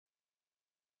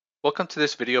Welcome to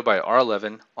this video by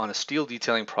ARE11 on a steel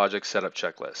detailing project setup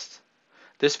checklist.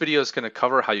 This video is going to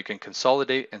cover how you can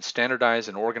consolidate and standardize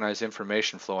and organize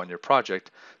information flow on your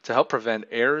project to help prevent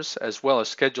errors as well as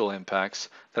schedule impacts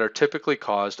that are typically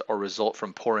caused or result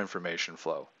from poor information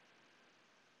flow.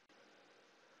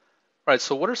 All right,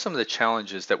 so what are some of the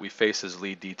challenges that we face as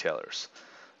lead detailers?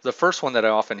 The first one that I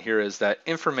often hear is that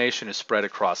information is spread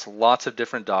across lots of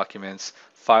different documents,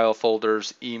 file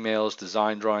folders, emails,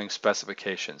 design drawings,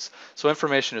 specifications. So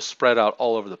information is spread out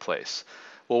all over the place.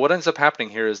 Well, what ends up happening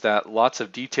here is that lots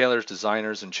of detailers,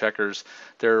 designers, and checkers,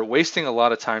 they're wasting a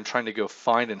lot of time trying to go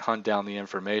find and hunt down the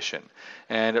information.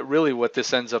 And really what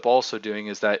this ends up also doing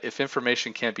is that if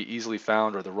information can't be easily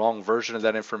found or the wrong version of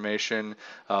that information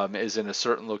is in a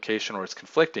certain location or it's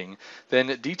conflicting, then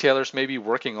detailers may be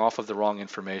working off of the wrong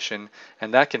information,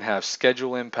 and that can have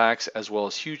schedule impacts as well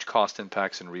as huge cost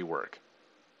impacts and rework.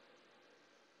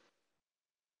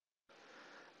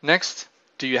 Next,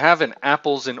 do you have an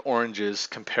apples and oranges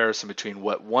comparison between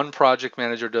what one project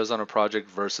manager does on a project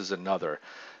versus another?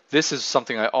 This is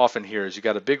something I often hear is you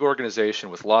got a big organization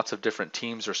with lots of different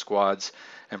teams or squads,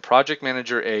 and project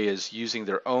manager A is using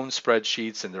their own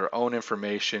spreadsheets and their own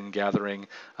information gathering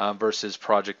versus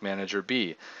project manager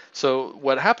B. So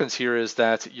what happens here is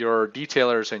that your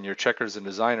detailers and your checkers and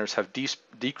designers have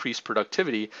decreased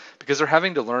productivity because they're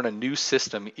having to learn a new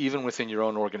system even within your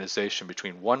own organization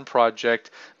between one project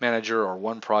manager or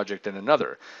one project and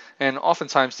another. And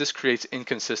oftentimes this creates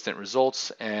inconsistent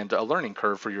results and a learning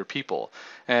curve for your people.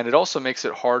 And it also makes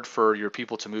it hard for your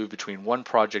people to move between one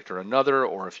project or another,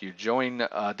 or if you join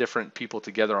different people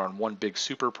together on one big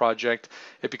super project,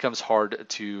 it becomes hard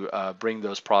to bring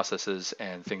those processes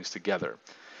and things together.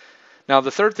 Now,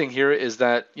 the third thing here is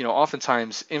that,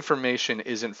 oftentimes information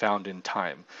isn't found in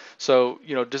time. So,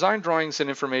 design drawings and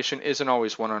information isn't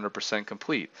always 100%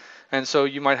 complete. And so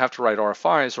you might have to write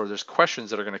RFIs or there's questions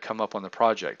that are going to come up on the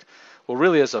project. Well,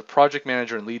 really, as a project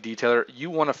manager and lead detailer, you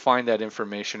want to find that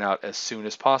information out as soon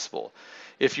as possible.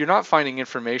 If you're not finding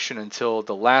information until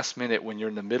the last minute when you're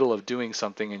in the middle of doing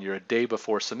something and you're a day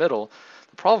before submittal,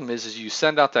 the problem is you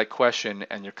send out that question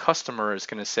and your customer is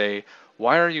going to say,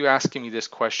 why are you asking me this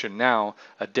question now,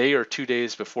 a day or 2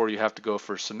 days before you have to go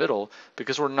for submittal?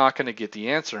 Because we're not going to get the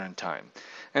answer in time.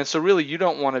 And so really you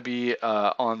don't want to be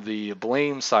on the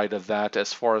blame side of that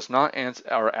as far as not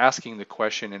asking the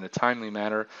question in a timely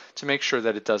manner to make sure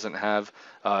that it doesn't have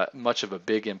much of a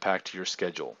big impact to your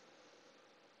schedule.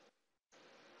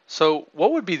 So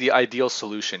what would be the ideal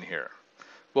solution here?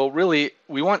 Well, really,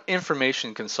 we want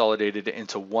information consolidated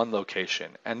into one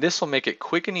location, and this will make it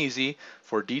quick and easy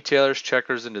for detailers,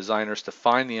 checkers, and designers to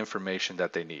find the information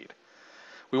that they need.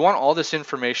 We want all this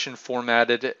information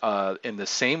formatted in the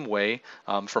same way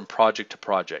from project to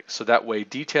project, so that way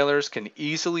detailers can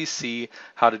easily see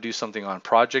how to do something on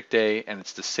project A, and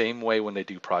it's the same way when they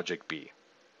do project B.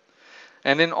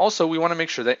 And then also we want to make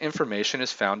sure that information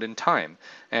is found in time.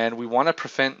 And we want to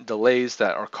prevent delays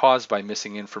that are caused by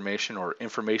missing information or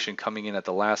information coming in at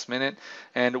the last minute.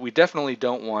 And we definitely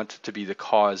don't want to be the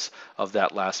cause of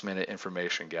that last minute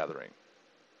information gathering.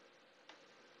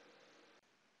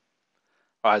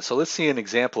 All right, so let's see an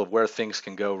example of where things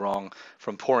can go wrong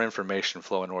from poor information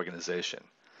flow in organization.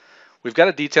 We've got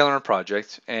a detailer on a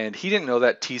project, and he didn't know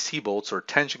that TC bolts or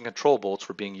tension control bolts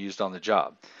were being used on the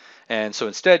job. And so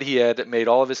instead, he had made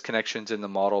all of his connections in the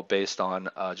model based on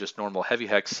just normal heavy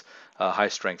hex high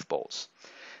strength bolts.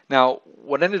 Now,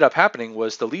 what ended up happening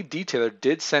was the lead detailer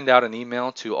did send out an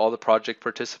email to all the project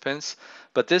participants,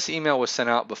 but this email was sent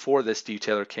out before this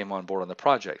detailer came on board on the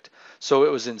project. So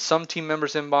it was in some team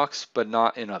members' inbox, but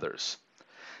not in others.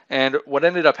 And what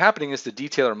ended up happening is the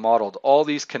detailer modeled all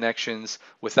these connections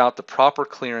without the proper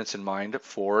clearance in mind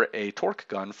for a torque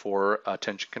gun for a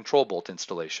tension control bolt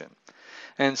installation.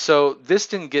 And so this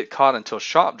didn't get caught until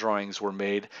shop drawings were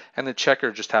made, and the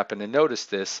checker just happened to notice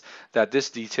this, that this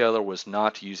detailer was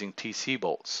not using TC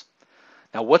bolts.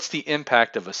 Now, what's the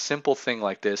impact of a simple thing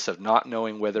like this of not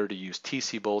knowing whether to use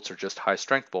TC bolts or just high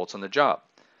strength bolts on the job?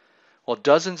 Well,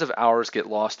 dozens of hours get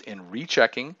lost in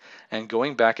rechecking and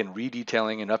going back and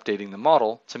redetailing and updating the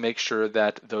model to make sure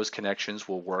that those connections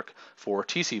will work for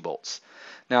TC bolts.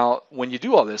 Now, when you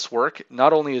do all this work,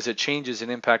 not only is it changes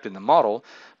and impact in the model,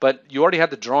 but you already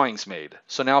had the drawings made.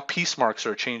 So now piece marks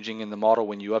are changing in the model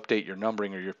when you update your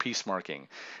numbering or your piece marking.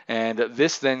 And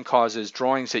this then causes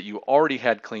drawings that you already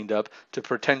had cleaned up to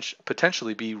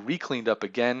potentially be re-cleaned up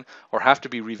again or have to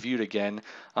be reviewed again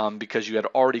because you had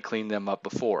already cleaned them up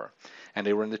before and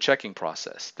they were in the checking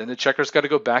process. Then the checker's got to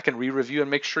go back and re-review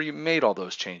and make sure you made all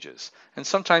those changes. And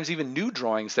sometimes even new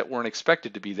drawings that weren't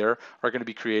expected to be there are going to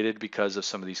be created because of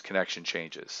some of these connection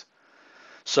changes.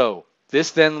 So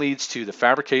This then leads to the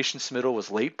fabrication submittal was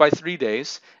late by 3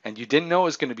 days, and you didn't know it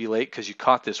was going to be late because you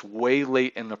caught this way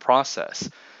late in the process.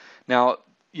 Now,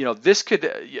 this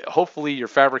could hopefully your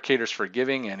fabricator's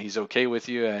forgiving and he's okay with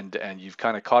you, and you've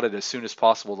kind of caught it as soon as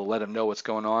possible to let him know what's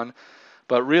going on.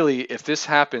 But really, if this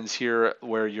happens here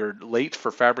where you're late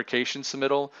for fabrication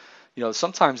submittal,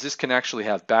 sometimes this can actually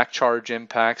have back charge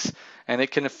impacts, and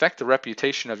it can affect the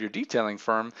reputation of your detailing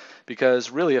firm,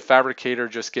 because really a fabricator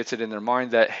just gets it in their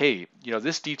mind that, hey,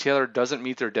 this detailer doesn't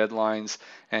meet their deadlines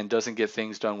and doesn't get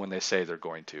things done when they say they're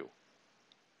going to.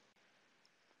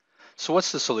 So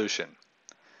what's the solution?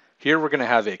 Here we're going to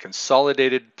have a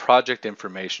consolidated project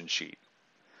information sheet.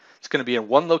 It's going to be in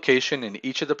one location in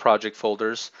each of the project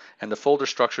folders, and the folder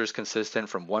structure is consistent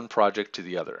from one project to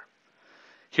the other.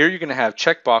 Here you're going to have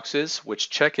checkboxes which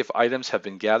check if items have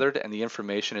been gathered and the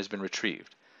information has been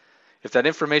retrieved. If that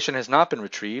information has not been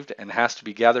retrieved and has to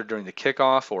be gathered during the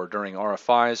kickoff or during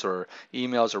RFIs or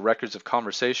emails or records of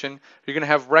conversation, you're going to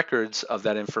have records of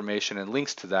that information and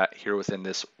links to that here within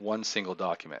this one single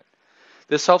document.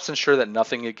 This helps ensure that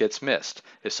nothing gets missed.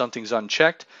 If something's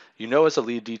unchecked, you know as a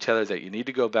lead detailer that you need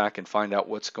to go back and find out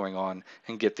what's going on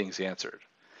and get things answered.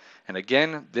 And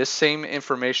again, this same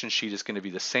information sheet is going to be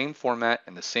the same format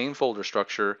and the same folder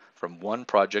structure from one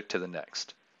project to the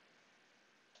next.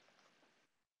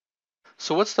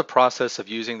 So what's the process of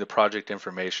using the project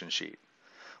information sheet?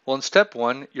 Well, in step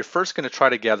one, you're first going to try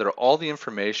to gather all the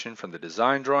information from the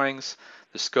design drawings,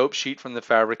 the scope sheet from the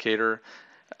fabricator,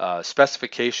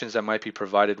 specifications that might be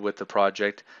provided with the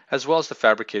project, as well as the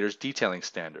fabricator's detailing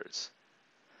standards.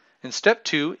 In step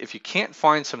two, if you can't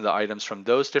find some of the items from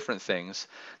those different things,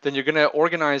 then you're going to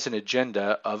organize an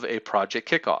agenda of a project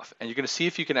kickoff, and you're going to see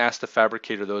if you can ask the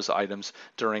fabricator those items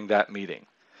during that meeting.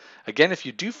 Again, if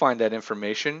you do find that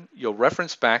information, you'll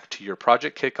reference back to your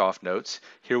project kickoff notes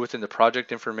here within the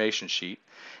project information sheet,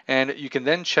 and you can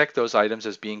then check those items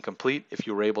as being complete if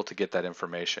you were able to get that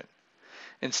information.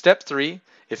 In step three,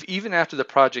 if even after the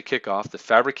project kickoff the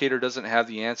fabricator doesn't have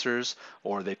the answers,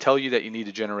 or they tell you that you need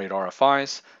to generate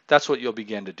RFIs, that's what you'll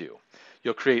begin to do.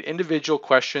 You'll create individual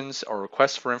questions or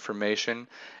requests for information,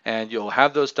 and you'll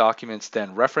have those documents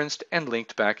then referenced and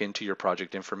linked back into your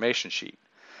project information sheet.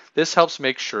 This helps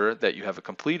make sure that you have a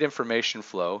complete information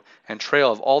flow and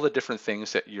trail of all the different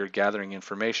things that you're gathering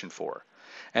information for.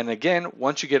 And again,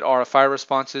 once you get RFI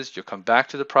responses, you'll come back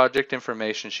to the project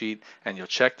information sheet and you'll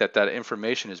check that that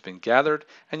information has been gathered,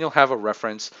 and you'll have a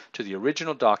reference to the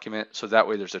original document, so that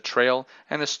way there's a trail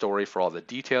and a story for all the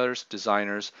detailers,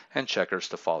 designers, and checkers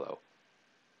to follow.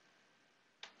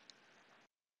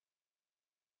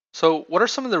 So what are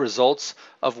some of the results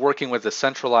of working with a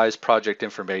centralized project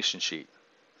information sheet?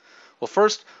 Well,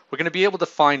 first, we're going to be able to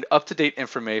find up-to-date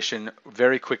information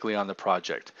very quickly on the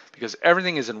project, because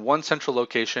everything is in one central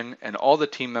location and all the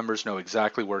team members know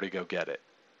exactly where to go get it.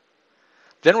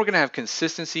 Then we're going to have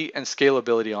consistency and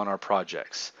scalability on our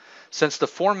projects. Since the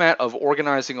format of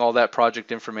organizing all that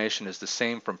project information is the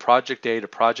same from project A to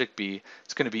project B,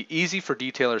 it's going to be easy for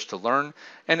detailers to learn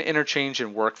and interchange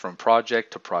and work from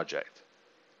project to project.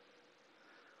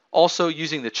 Also,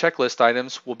 using the checklist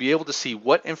items, we'll be able to see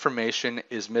what information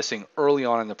is missing early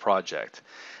on in the project.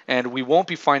 And we won't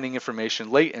be finding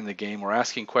information late in the game or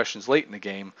asking questions late in the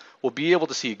game. We'll be able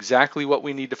to see exactly what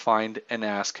we need to find and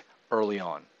ask early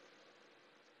on.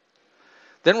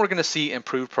 Then we're going to see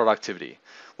improved productivity.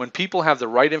 When people have the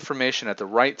right information at the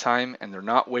right time and they're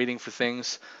not waiting for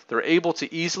things, they're able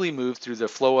to easily move through the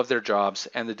flow of their jobs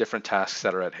and the different tasks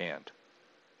that are at hand.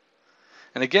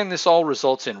 And again, this all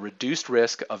results in reduced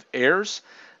risk of errors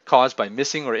caused by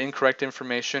missing or incorrect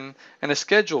information, and a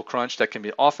schedule crunch that can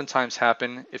oftentimes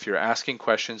happen if you're asking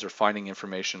questions or finding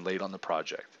information late on the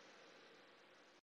project.